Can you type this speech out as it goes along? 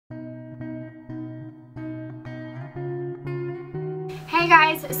Hey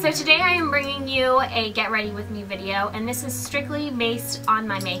guys, so today I am bringing you a get ready with me video, and this is strictly based on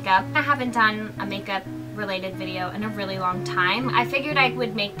my makeup. I haven't done a makeup related video in a really long time. I figured I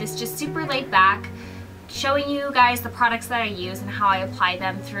would make this just super laid back, showing you guys the products that I use and how I apply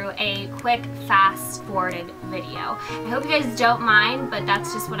them through a quick, fast forwarded video. I hope you guys don't mind, but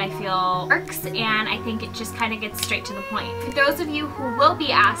that's just what I feel works, and I think it just kind of gets straight to the point. For those of you who will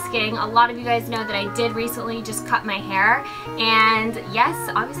be asking, a lot of you guys know that I did recently just cut my hair, and yes,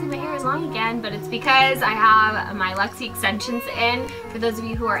 obviously my hair is long again, but it's because I have my Luxie extensions in. For those of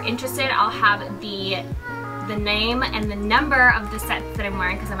you who are interested, I'll have the name and the number of the sets that I'm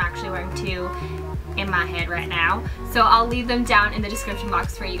wearing, because I'm actually wearing two in my head right now, so I'll leave them down in the description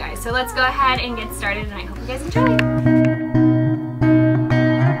box for you guys. So let's go ahead and get started, and I hope you guys enjoy.